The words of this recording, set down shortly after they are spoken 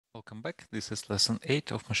Welcome back. This is lesson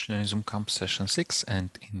 8 of Machine Learning Zoomcamp session 6,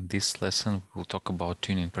 and in this lesson we'll talk about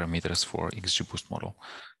tuning parameters for XGBoost model.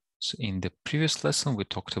 So in the previous lesson we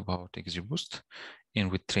talked about XGBoost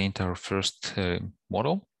and we trained our first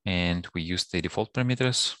model and we used the default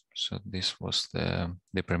parameters. So this was the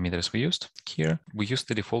parameters we used here. We used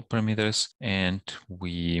the default parameters and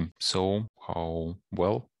we saw how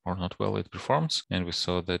well or not well it performs, and we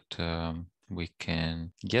saw that we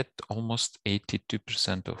can get almost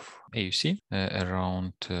 82% of AUC,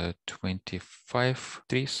 around 25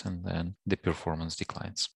 trees, and then the performance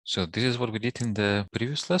declines. So this is what we did in the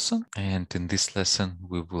previous lesson. And in this lesson,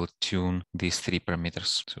 we will tune these three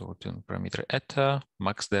parameters. So we'll tune parameter eta,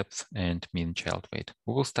 max depth, and mean child weight.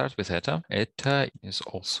 We will start with eta. Eta is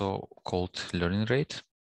also called learning rate.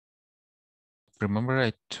 Remember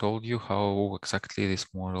I told you how exactly this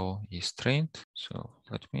model is trained. So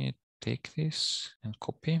let me take this and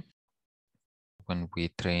copy. When we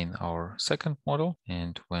train our second model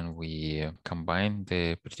and when we combine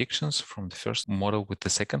the predictions from the first model with the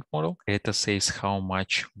second model, eta says how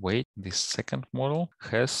much weight this second model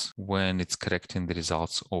has when it's correcting the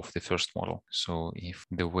results of the first model. So if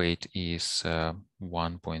the weight is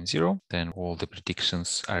 1.0, then all the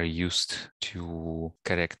predictions are used to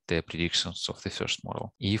correct the predictions of the first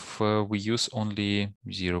model. If we use only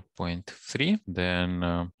 0.3,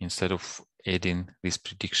 then instead of adding these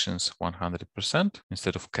predictions 100%,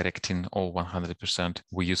 instead of correcting all 100%,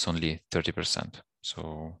 we use only 30%.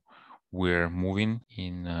 So we're moving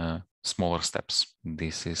in smaller steps.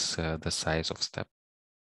 This is the size of step.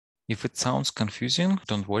 If it sounds confusing,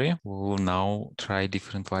 don't worry. We will now try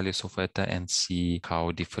different values of eta and see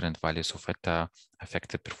how different values of eta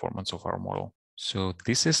affect the performance of our model. So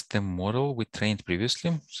this is the model we trained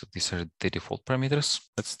previously. So these are the default parameters.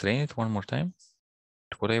 Let's train it one more time.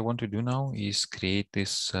 What I want to do now is create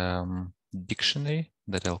this dictionary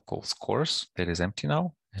that I'll call scores that is empty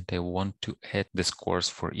now. And I want to add the scores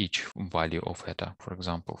for each value of eta. For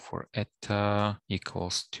example, for eta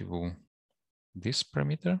equals to this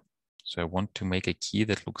parameter. So I want to make a key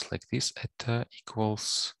that looks like this, eta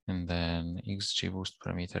equals, and then XGBoost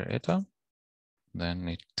parameter eta. Then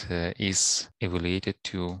it is evaluated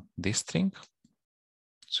to this string.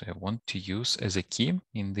 So I want to use as a key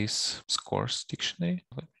in this scores dictionary.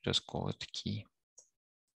 Let me just call it key.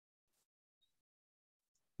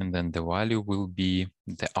 And then the value will be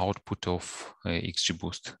the output of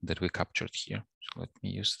XGBoost that we captured here. So let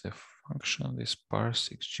me use the function, this parse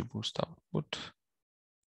XGBoost output.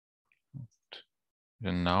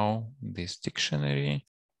 And now this dictionary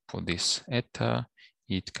for this eta,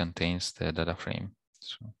 it contains the data frame.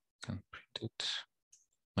 So I can print it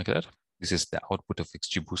like that. This is the output of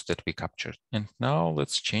XGBoost that we captured. And now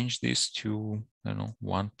let's change this to,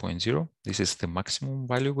 1.0. This is the maximum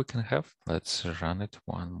value we can have. Let's run it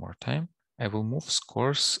one more time. I will move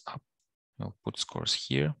scores up. I'll put scores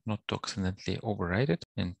here, not to accidentally override it.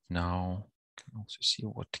 And now you can also see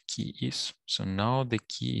what the key is. So now the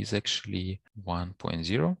key is actually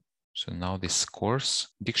 1.0. So now the scores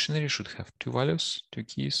dictionary should have two values, two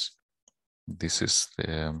keys. This is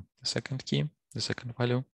the second key, the second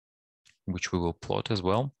value, which we will plot as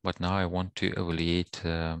well. But now I want to evaluate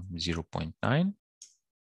 0.9.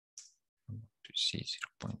 To see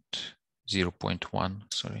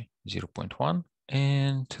 0.1, sorry, 0.1.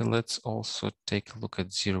 And let's also take a look at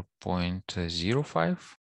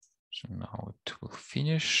 0.05. So now it will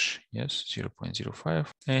finish, yes,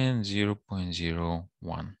 0.05 and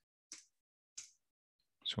 0.01.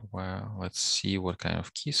 So let's see what kind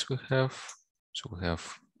of keys we have. So we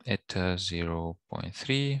have eta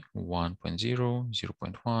 0.3, 1.0,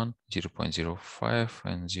 0.1, 0.05,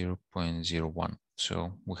 and 0.01.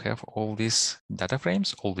 So we have all these data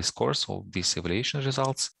frames, all these scores, all these evaluation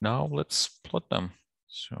results. Now let's plot them.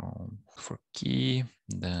 So for key,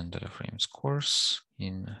 then data frame scores,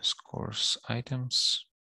 in scores items,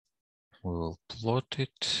 we will plot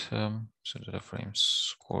it. So data frame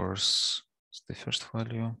scores is the first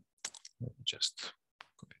value. Let me just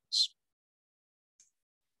copy this.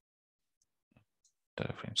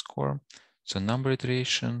 Data frame score. So number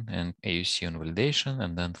iteration and AUC on validation,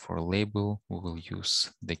 and then for label, we will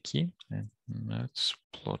use the key. And let's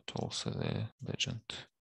plot also the legend.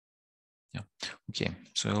 Yeah, okay.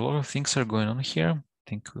 So a lot of things are going on here. I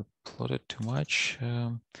think we plotted too much.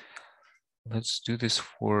 Let's do this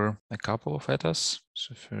for a couple of etas.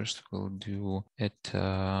 So first we'll do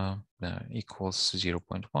eta equals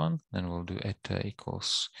 0.1, then we'll do eta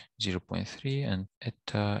equals 0.3 and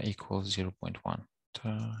eta equals 0.1.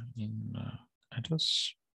 In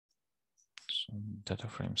etas, so data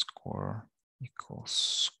frame score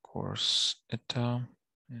equals scores eta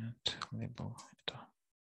and label eta.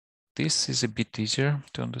 this is a bit easier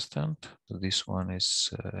to understand. So this one is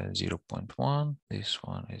 0.1, this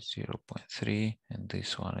one is 0.3, and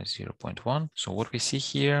this one is 0.1. So what we see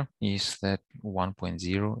here is that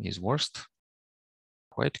 1.0 is worst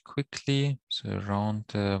quite quickly. So around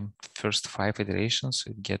first 5 iterations,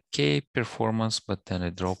 it get K performance, but then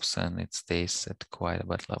it drops and it stays at quite a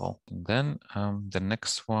bad level. And then the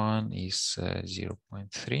next one is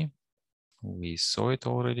 0.3. We saw it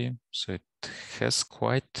already. So it has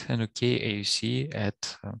quite an okay AUC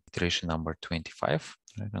at iteration number 25,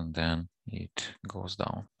 right? And then it goes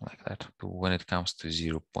down like that. So when it comes to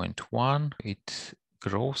 0.1, it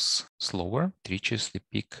grows slower, it reaches the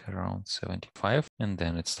peak around 75, and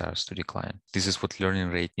then it starts to decline. This is what learning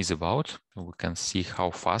rate is about. We can see how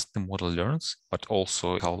fast the model learns, but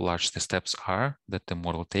also how large the steps are that the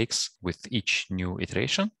model takes with each new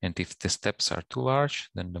iteration. And if the steps are too large,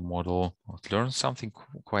 then the model learns something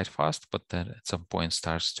quite fast, but then at some point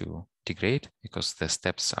starts to degrade because the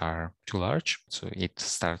steps are too large. So it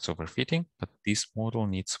starts overfitting, but this model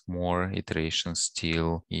needs more iterations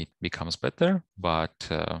till it becomes better. But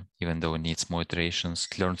even though it needs more iterations,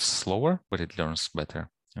 it learns slower, but it learns better.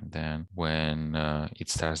 And then when it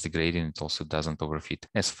starts degrading, it also doesn't overfit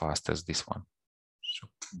as fast as this one. So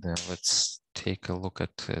then let's take a look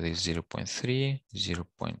at this 0.3,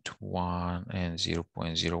 0.1, and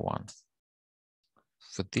 0.01.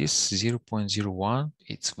 For this 0.01,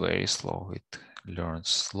 it's very slow. It learns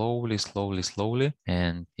slowly.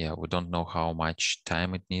 And yeah, we don't know how much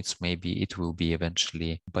time it needs. Maybe it will be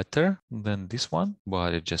eventually better than this one,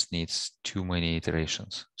 but it just needs too many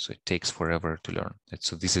iterations. So it takes forever to learn.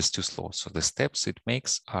 So this is too slow. So the steps it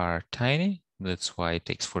makes are tiny. That's why it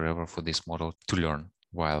takes forever for this model to learn.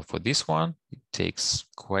 While for this one, it takes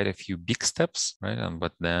quite a few big steps, right?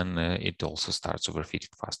 But then it also starts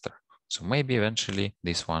overfitting faster. So maybe eventually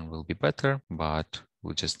this one will be better, but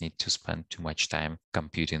we'll just need to spend too much time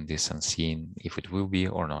computing this and seeing if it will be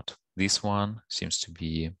or not. This one seems to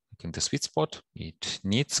be in the sweet spot. It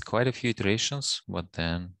needs quite a few iterations, but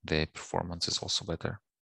then the performance is also better.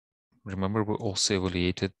 Remember, we also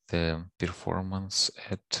evaluated the performance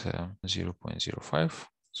at 0.05.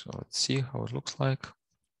 So let's see how it looks like.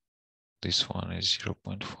 This one is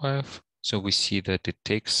 0.5. So we see that it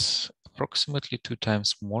takes approximately 2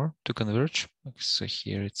 times more to converge. So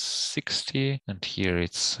here it's 60 and here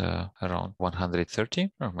it's around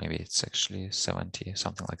 130, or maybe it's actually 70,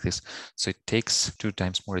 something like this. So it takes 2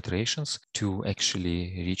 times more iterations to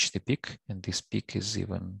actually reach the peak, and this peak is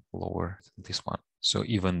even lower than this one. So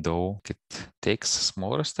even though it takes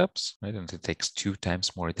smaller steps, right, and it takes 2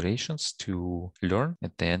 times more iterations to learn,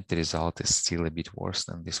 at the end the result is still a bit worse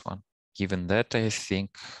than this one. Given that, I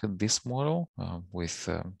think this model with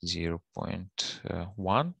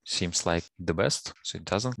 0.1 seems like the best. So it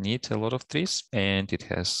doesn't need a lot of trees and it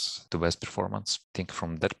has the best performance. I think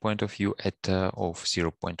from that point of view, eta of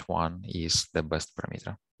 0.1 is the best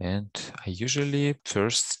parameter. And I usually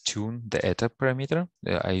first tune the eta parameter.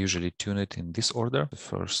 I usually tune it in this order.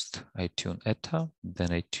 First, I tune eta,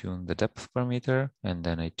 then I tune the depth parameter, and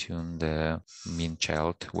then I tune the mean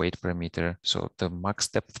child weight parameter. So the max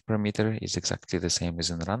depth parameter is exactly the same as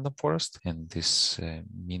in random forest, and this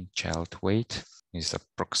mean child weight is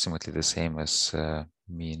approximately the same as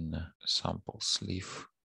mean sample sleeve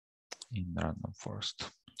in random forest.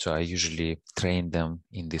 So I usually train them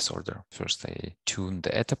in this order. First, I tune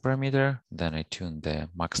the eta parameter, then I tune the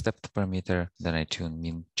max depth parameter, then I tune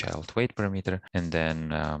mean child weight parameter, and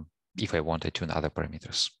then if I want, I tune other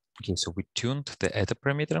parameters. Okay, so we tuned the eta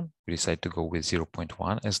parameter. We decided to go with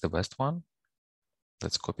 0.1 as the best one.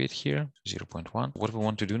 Let's copy it here, 0.1. What we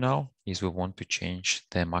want to do now is we want to change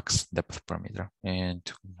the max depth parameter. And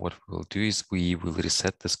what we'll do is we will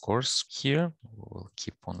reset the scores here. We'll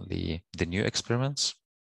keep only the new experiments.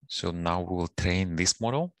 So now we will train this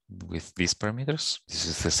model with these parameters. This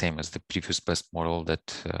is the same as the previous best model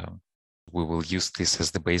that we will use this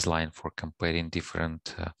as the baseline for comparing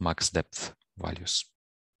different max depth values.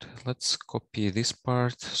 Let's copy this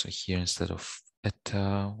part. So here instead of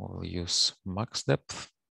eta, we'll use max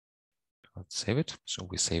depth. Let's save it. So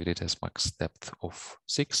we saved it as max depth of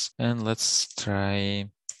 6. And let's try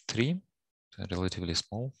 3, a relatively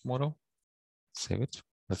small model. Save it.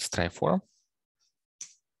 Let's try 4.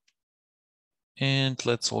 And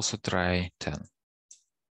let's also try 10.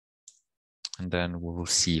 And then we will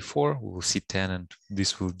see 4, we will see 10, and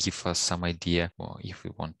this will give us some idea if we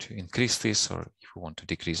want to increase this or if we want to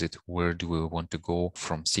decrease it. Where do we want to go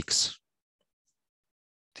from 6?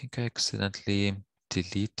 I think I accidentally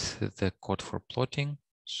delete the code for plotting.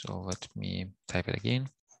 So let me type it again.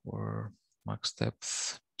 For max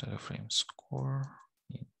depth, data frame score,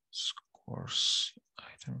 course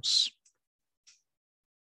items.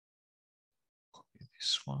 Copy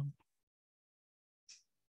this one.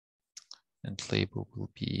 And label will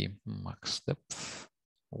be max depth.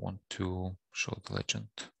 I want to show the legend.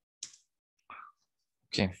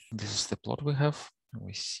 Okay, this is the plot we have.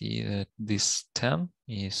 We see that this 10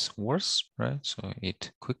 is worse, right? So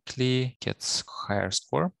it quickly gets higher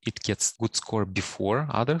score. It gets good score before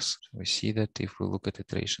others. So we see that if we look at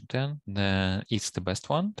iteration 10, then it's the best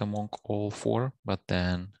one among all four, but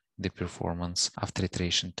then the performance after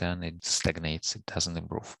iteration 10, it stagnates, it doesn't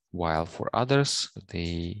improve. While for others,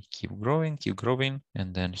 they keep growing,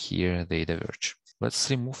 and then here they diverge. Let's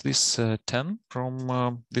remove this 10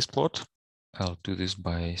 from this plot. I'll do this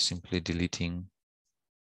by simply deleting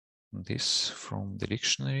this from the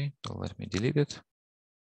dictionary. So let me delete it.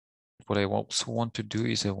 What I also want to do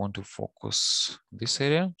is I want to focus this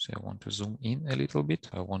area. So I want to zoom in a little bit.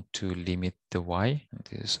 I want to limit the Y.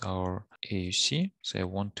 This is our AUC. So I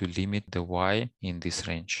want to limit the Y in this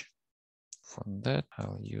range. For that,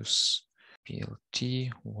 I'll use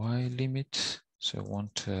PLT Y limit. So I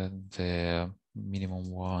want the minimum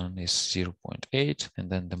one is 0.8 and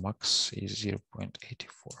then the max is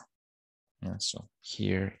 0.84. And so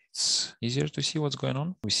here it's easier to see what's going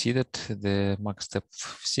on. We see that the max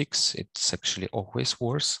depth 6, it's actually always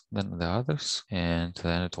worse than the others. And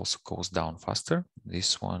then it also goes down faster.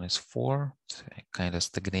 This one is 4. It kind of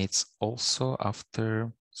stagnates also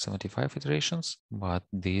after 75 iterations, but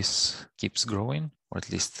this keeps growing, or at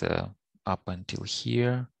least up until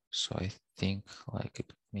here. So I think like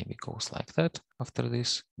it maybe goes like that after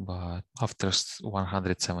this, but after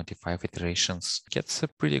 175 iterations, gets a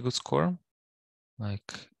pretty good score,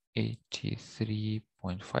 like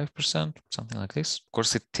 83.5%, something like this. Of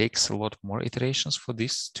course, it takes a lot more iterations for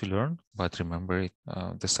this to learn, but remember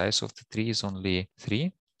the size of the tree is only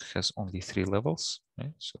 3. It has only 3 levels,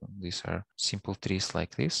 right? So these are simple trees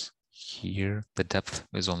like this. Here, the depth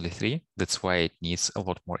is only 3. That's why it needs a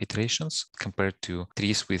lot more iterations compared to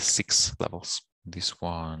trees with 6 levels. This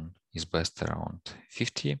one is best around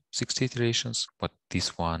 50, 60 iterations, but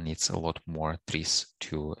this one needs a lot more trees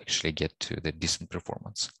to actually get to the decent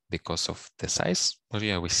performance because of the size. But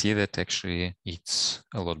yeah, we see that actually it's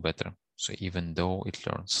a lot better. So even though it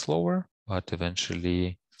learns slower, but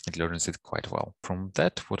eventually it learns it quite well. From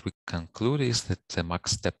that, what we conclude is that the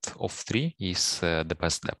max depth of 3 is the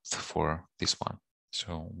best depth for this one.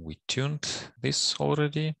 So we tuned this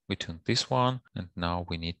already, we tuned this one, and now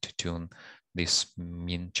we need to tune this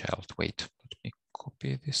mean child weight. Let me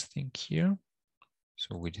copy this thing here.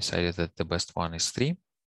 So we decided that the best one is 3,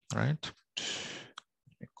 right?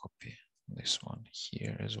 Let me copy this one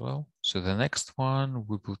here as well. So the next one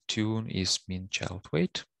we will tune is mean child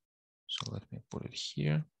weight. So let me put it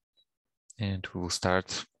here. And we will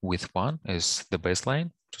start with 1 as the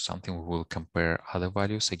baseline to something we will compare other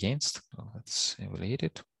values against. So let's evaluate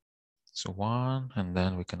it. So 1, and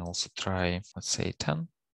then we can also try, let's say 10.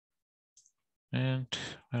 And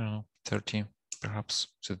I don't know, 30 perhaps.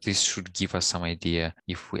 So this should give us some idea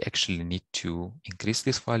if we actually need to increase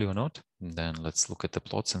this value or not. And then let's look at the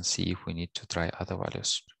plots and see if we need to try other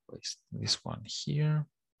values. Place this one here.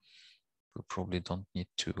 We probably don't need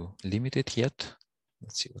to limit it yet.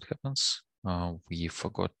 Let's see what happens. We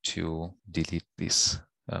forgot to delete this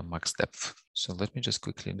max depth. So let me just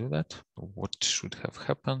quickly do that. What should have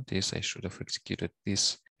happened is I should have executed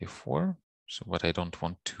this before. So, but I don't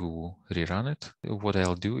want to rerun it. What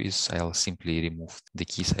I'll do is I'll simply remove the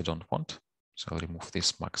keys I don't want. So I'll remove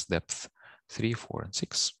this max depth 3, 4, and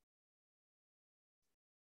 6.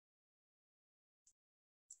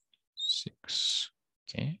 6,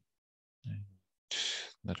 okay. And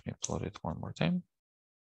let me plot it one more time.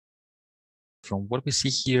 From what we see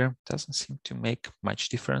here, doesn't seem to make much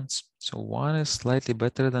difference. So one is slightly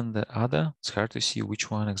better than the other. It's hard to see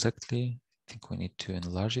which one exactly. I think we need to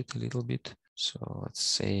enlarge it a little bit. So let's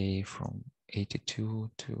say from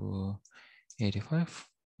 82 to 85,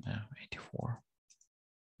 84.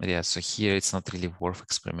 But yeah, so here it's not really worth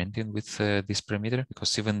experimenting with this parameter,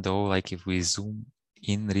 because even though like if we zoom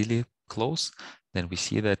in really close, then we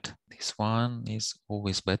see that this one is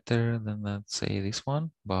always better than, let's say, this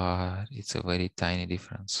one, but it's a very tiny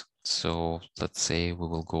difference. So let's say we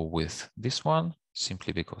will go with this one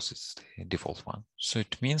simply because it's the default one. So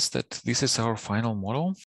it means that this is our final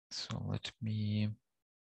model. So let me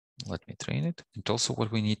train it. And also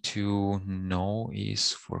what we need to know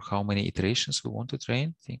is for how many iterations we want to train.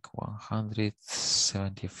 I think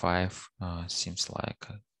 175 seems like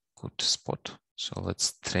a good spot. So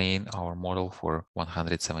let's train our model for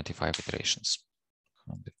 175 iterations.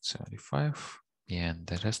 175, and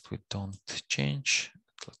the rest we don't change.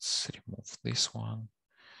 Let's remove this one.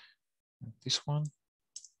 this one,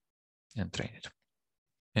 and train it.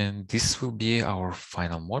 And this will be our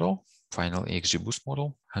final model, final XGBoost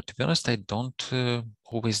model. To be honest, I don't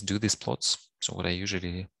always do these plots. So what I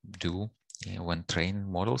usually do when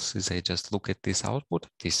training models is I just look at this output,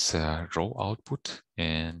 this raw output,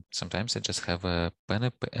 and sometimes I just have a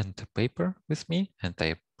pen and a paper with me and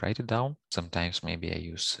I write it down. Sometimes maybe I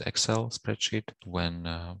use Excel spreadsheet when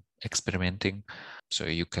experimenting. So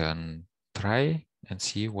you can try and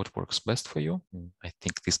see what works best for you. I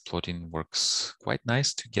think this plotting works quite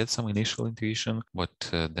nice to get some initial intuition, but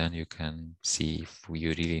then you can see if you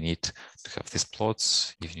really need to have these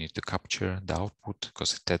plots, if you need to capture the output,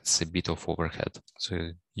 because it adds a bit of overhead.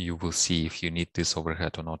 So you will see if you need this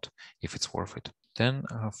overhead or not, if it's worth it. Then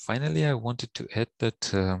finally, I wanted to add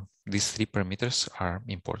that these three parameters are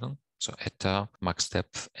important. So eta, max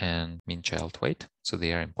depth, and mean child weight. So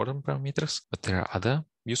they are important parameters, but there are other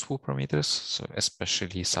useful parameters, so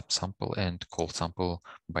especially subsample and call sample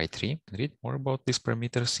by tree. Read more about these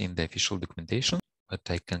parameters in the official documentation, but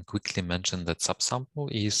I can quickly mention that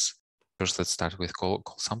subsample is, first let's start with call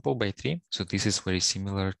sample by tree. So this is very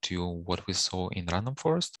similar to what we saw in random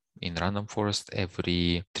forest. In random forest,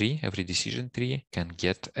 every decision tree can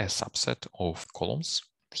get a subset of columns.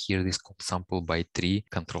 Here, this call sample by tree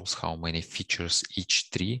controls how many features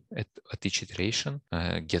each tree at each iteration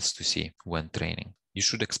gets to see when training. You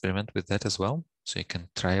should experiment with that as well. So you can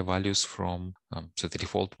try values from, so the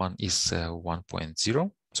default one is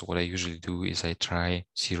 1.0. So what I usually do is I try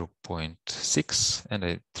 0.6 and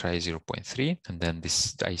I try 0.3, and then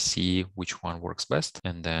this I see which one works best.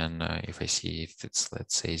 And then if I see if it's,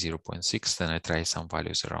 let's say, 0.6, then I try some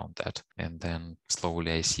values around that. And then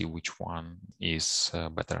slowly I see which one is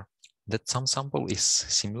better. That sum sample is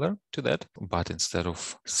similar to that, but instead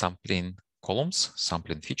of sampling columns,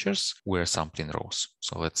 sampling features, we're sampling rows.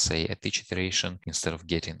 So let's say at each iteration, instead of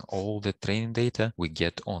getting all the training data, we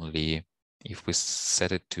get only, if we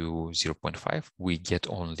set it to 0.5, we get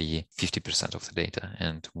only 50% of the data,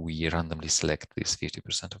 and we randomly select this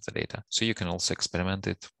 50% of the data. So you can also experiment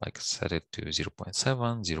it, like set it to 0.7,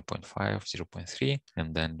 0.5, 0.3,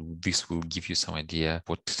 and then this will give you some idea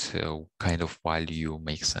what kind of value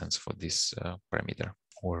makes sense for this parameter,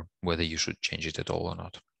 or whether you should change it at all or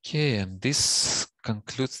not. Okay, and this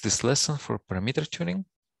concludes this lesson for parameter tuning.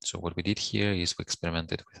 So what we did here is we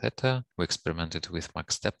experimented with eta, we experimented with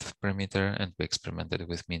max depth parameter, and we experimented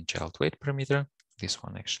with mean child weight parameter. This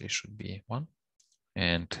one actually should be 1.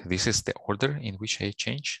 And this is the order in which I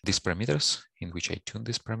change these parameters, in which I tune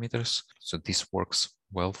these parameters. So this works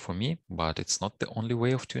well for me, but it's not the only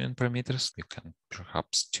way of tuning parameters. You can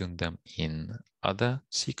perhaps tune them in other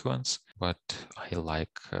sequence, but I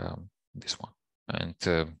like this one. And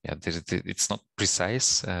yeah, it's not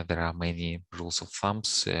precise. There are many rules of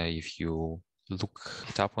thumbs. If you look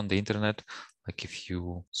it up on the internet, like if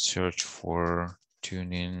you search for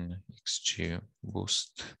tuning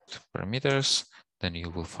XGBoost parameters, then you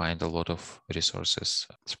will find a lot of resources.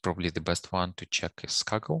 It's probably the best one to check is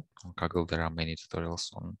Kaggle. On Kaggle, there are many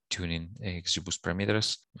tutorials on tuning XGBoost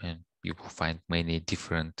parameters, and you will find many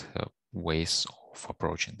different ways of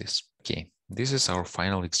approaching this. Okay, this is our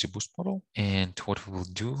final XGBoost model. And what we will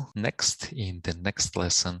do next in the next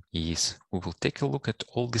lesson is we will take a look at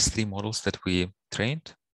all these three models that we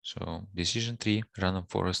trained. So decision tree, random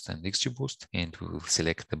forest, and XGBoost, and we will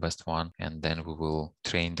select the best one, and then we will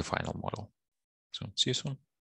train the final model. So see you soon.